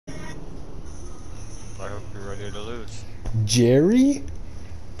I hope you're ready to lose. Jerry?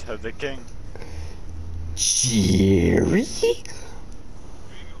 To the king. Jerry?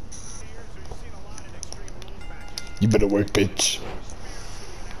 You better work, bitch.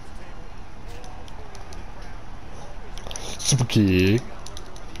 Super kick.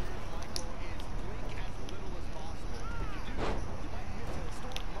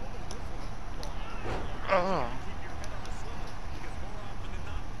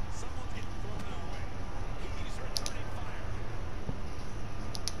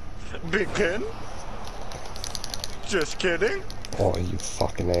 Big pin? Just kidding. Oh, you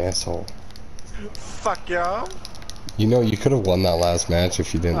fucking asshole. Fuck y'all. You know, you could have won that last match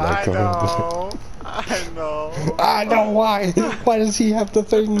if you didn't let go. I know. I know why. Why does he have the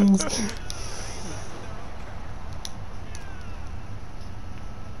things?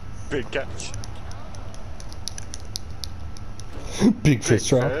 Big catch. Big fist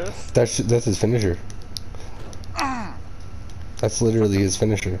drop. That's his finisher. That's literally his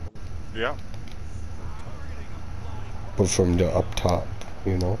finisher. Yeah. But from the up top,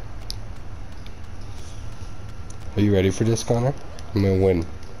 you know. Are you ready for this, Connor? I'm gonna win.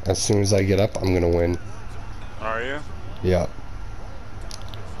 As soon as I get up, I'm gonna win. Are you? Yeah.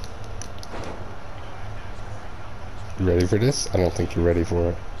 You ready for this? I don't think you're ready for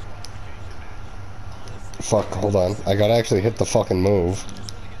it. Fuck, hold on. I gotta actually hit the fucking move.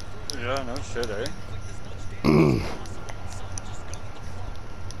 Yeah, no shit, eh?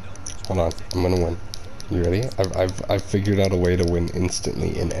 Hold on, I'm gonna win. You ready? I've figured out a way to win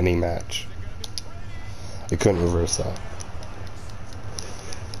instantly in any match. I couldn't reverse that.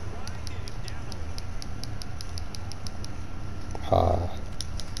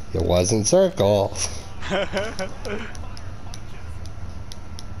 It wasn't circle.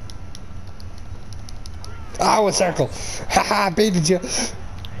 Ah, it was circle. Haha, baited you.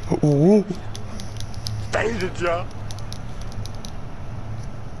 Ooh. Baited ya.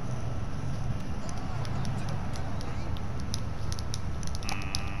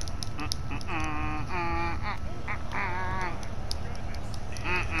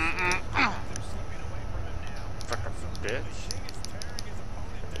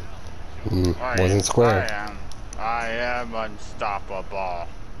 Wasn't square. I am unstoppable.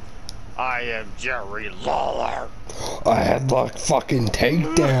 I am Jerry Lawler. I had like fucking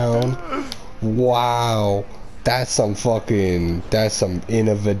takedown. Wow. That's some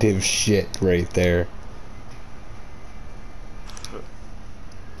innovative shit right there.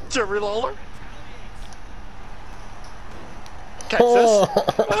 Jerry Lawler? Catch this.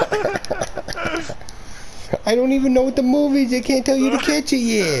 I don't even know what the move is. I can't tell you to catch it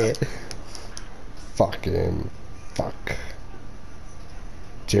yet. Fuck.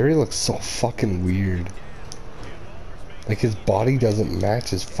 Jerry looks so fucking weird. Like his body doesn't match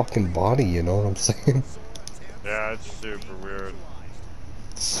his fucking body, you know what I'm saying? Yeah, it's super weird.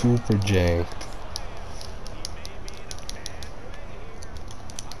 Super janked.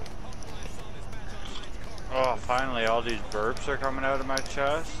 Oh, finally all these burps are coming out of my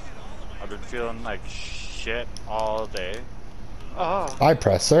chest. I've been feeling like shit all day. Oh. I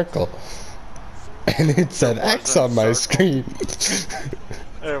pressed circle. And it said X on my screen.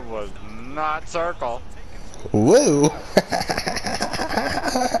 It was not circle. Whoa!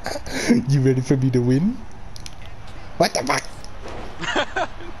 You ready for me to win? What the fuck?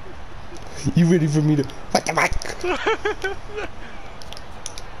 You ready for me to... What the fuck?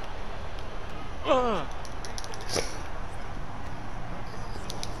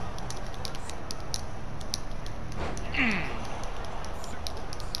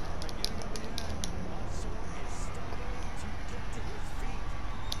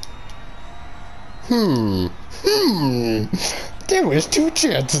 There was 2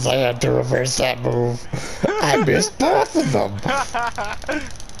 chances I had to reverse that move. I missed both of them.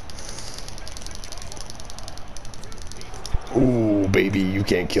 Ooh, baby, you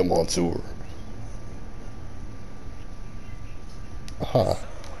can't kill Mansoor.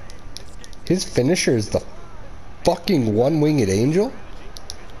 His finisher is the fucking one-winged angel?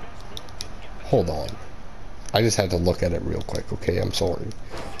 Hold on. I just had to look at it real quick, okay? I'm sorry.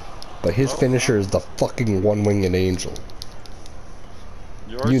 But his finisher is the fucking one-winged angel.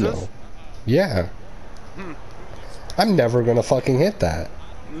 Yours you know. Is? Yeah. I'm never gonna fucking hit that.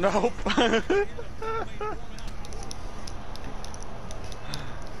 Nope.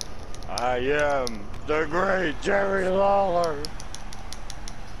 I am the great Jerry Lawler.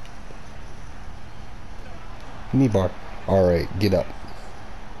 Knee bar. Alright, get up.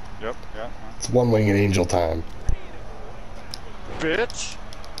 Yep, yeah. It's one-winged angel time. Bitch.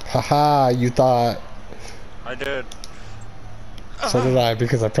 Haha, you thought. I did. So did I,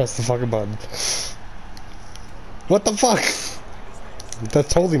 because I pressed the fucking button. What the fuck?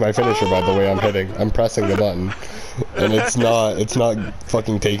 That's totally my finisher, by the way. I'm hitting. I'm pressing the button, and it's not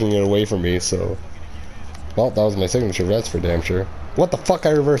fucking taking it away from me. So, well, that was my signature. That's for damn sure. What the fuck? I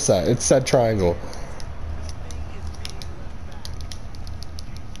reversed that. It said triangle.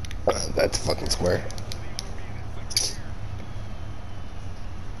 That's fucking square.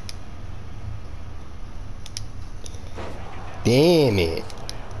 Damn it.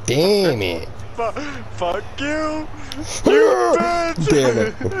 Damn it. Fuck you. You bitch. Damn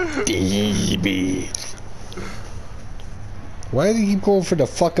it. Damn it. Why do you keep going for the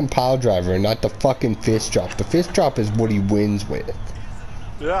fucking pile driver and not the fucking fist drop? The fist drop is what he wins with.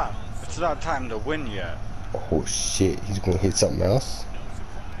 Yeah, it's not time to win yet. Oh shit, he's gonna hit something else?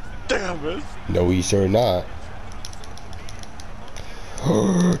 Damn it. No, he's sure not.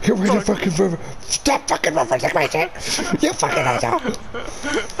 Get rid of fucking river. Stop fucking referencing my shit. You fucking asshole.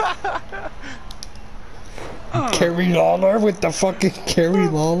 Carrie Lawler with the fucking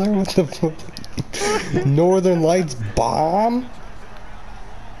Northern Lights bomb.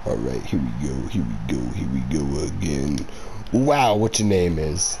 Alright, here we go, here we go, here we go again. Wow, what your name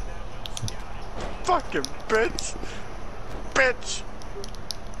is? Fucking bitch. Bitch.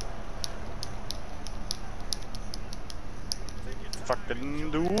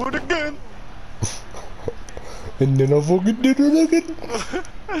 Fucking do it again. And then I fucking did it again.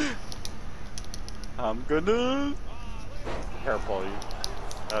 I'm gonna hair pull you.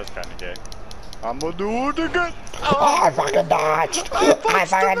 That was kinda gay. I'm gonna do it again. Oh, I fucking dodged. I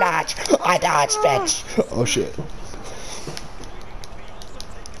fucking dodged. I dodged, bitch. Oh shit.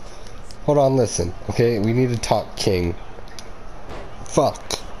 Hold on, listen. Okay, we need to talk, King. Fuck.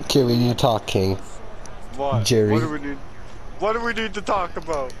 Okay, we need to talk, King. What? Jerry. What do we need? What do we need to talk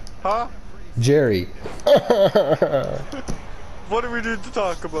about? Huh? Jerry. What do we need to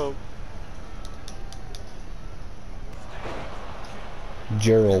talk about?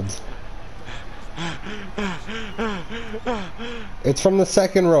 Gerald. It's from the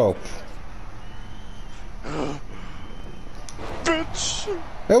second rope. Bitch!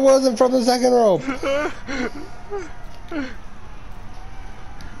 It wasn't from the second rope.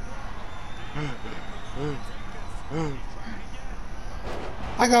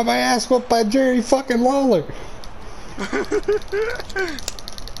 I got my ass whooped by Jerry fucking Lawler.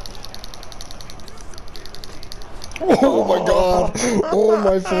 Oh my god. Oh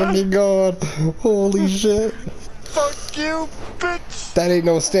my fucking god. Holy shit. Fuck you, bitch! That ain't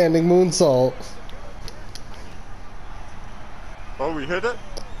no standing moonsault. Oh, we hit it?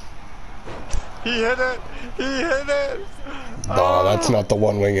 He hit it! He hit it! No, that's not the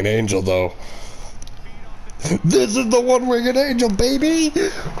one-winged angel though. This is the one-winged angel, baby!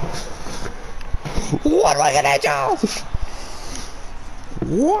 One-winged angel!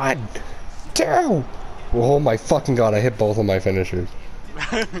 1, 2. Oh my fucking god, I hit both of my finishers.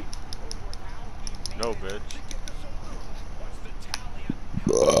 No, bitch.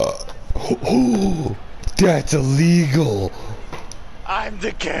 Oh, that's illegal! I'm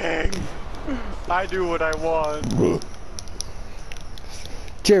the king! I do what I want.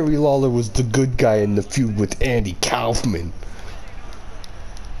 Jerry Lawler was the good guy in the feud with Andy Kaufman.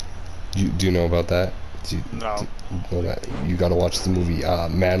 Do you know about that? No. Do you know that? You gotta watch the movie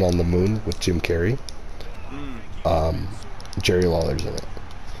Man on the Moon with Jim Carrey. Jerry Lawler's in it.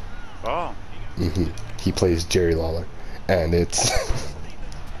 Oh. He plays Jerry Lawler, and it's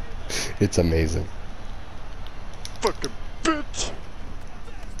it's amazing. Fucking bitch!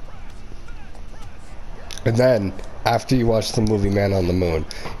 And then after you watch the movie Man on the Moon,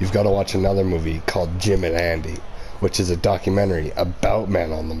 you've got to watch another movie called Jim and Andy, which is a documentary about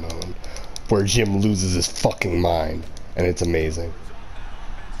Man on the Moon, where Jim loses his fucking mind, and it's amazing.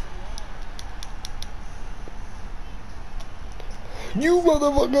 You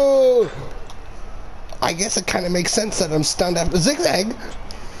motherfucker! I guess it kind of makes sense that I'm stunned after Zigzag.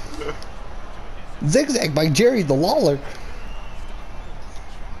 Zigzag by Jerry the Lawler.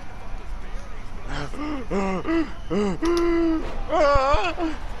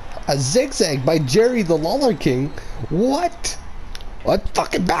 A zigzag by Jerry the Lawler King. What? What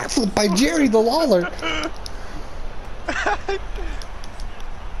fucking backflip by Jerry the Lawler?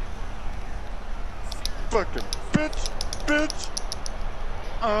 Fucking bitch! Bitch!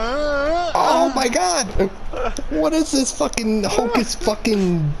 Oh my god! What is this fucking hocus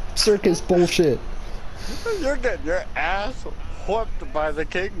fucking circus bullshit? You're getting your ass whooped by the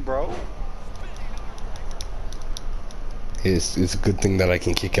king, bro. It's a good thing that I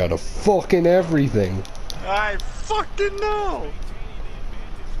can kick out of fucking everything. I fucking know.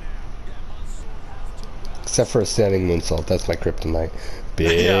 Except for a standing moonsault, that's my kryptonite.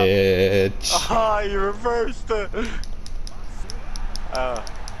 Bitch. Ah, you reversed it. I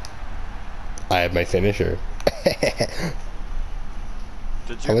have my finisher. Did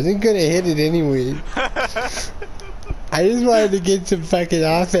you? I wasn't gonna hit it anyway. I just wanted to get some fucking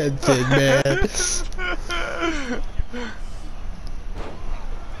offense in, man.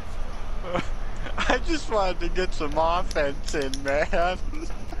 I just wanted to get some offense in, man.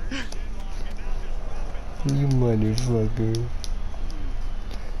 You motherfucker.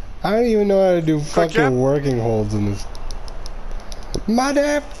 I don't even know how to do fucking working holds in this.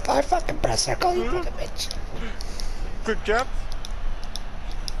 Mother, I fucking press circle, you fucking bitch. Quick jab.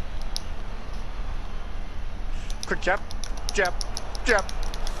 Quick jab. Jab. Jab.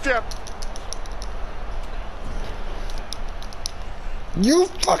 Jab. You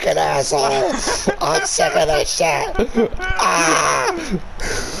fucking asshole! I'm sick of this shit! Ah!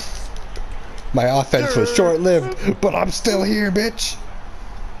 My offense was short-lived, but I'm still here, bitch!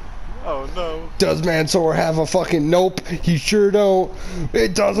 Oh no. Does Mansoor have a fucking nope? He sure don't.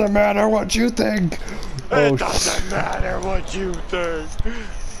 It doesn't matter what you think. It doesn't matter what you think.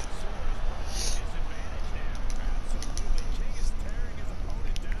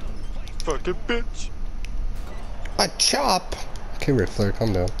 Fucking bitch. A chop. Okay, Ric Flair,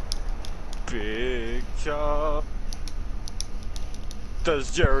 calm down. Big chop.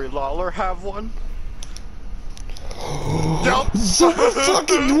 Does Jerry Lawler have one? Nope. So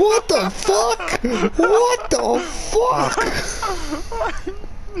fucking what the fuck? What the fuck?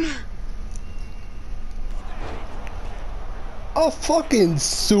 A fucking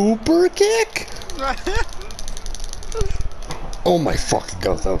super kick? Oh my fucking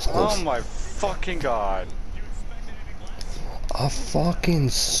god, that was close. Oh my fucking god. A fucking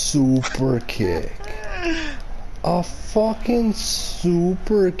super kick. A fucking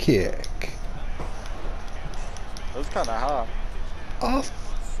super kick. That was kinda hot. A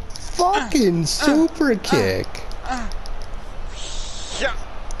fucking super kick. Yeah.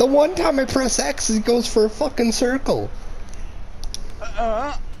 The one time I press X, it goes for a fucking circle.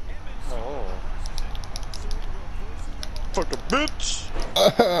 Oh. Fucking bitch.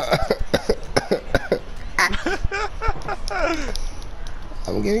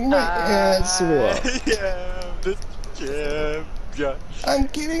 I'm getting my ass whooped. Yeah, the champion. I'm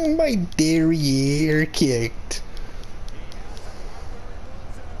getting my derriere kicked.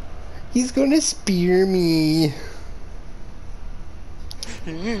 He's gonna spear me.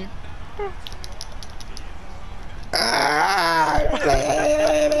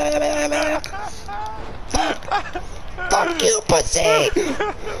 Fuck you, pussy!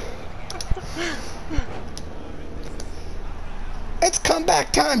 It's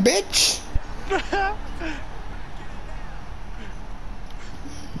comeback time, bitch!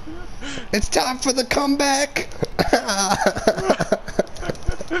 It's time for the comeback!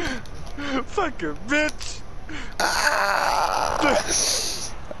 Fucking bitch!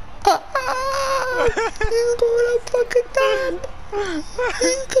 He's gonna fucking die!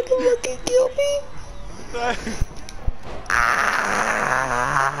 He's gonna fucking kill me!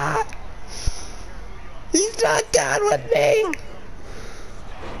 He's not done with me!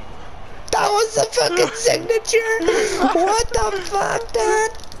 That was the fucking signature! What the fuck,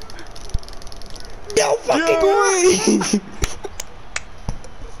 dude? No fucking way!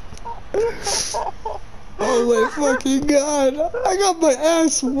 Oh my fucking god! I got my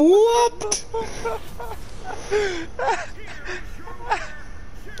ass whooped!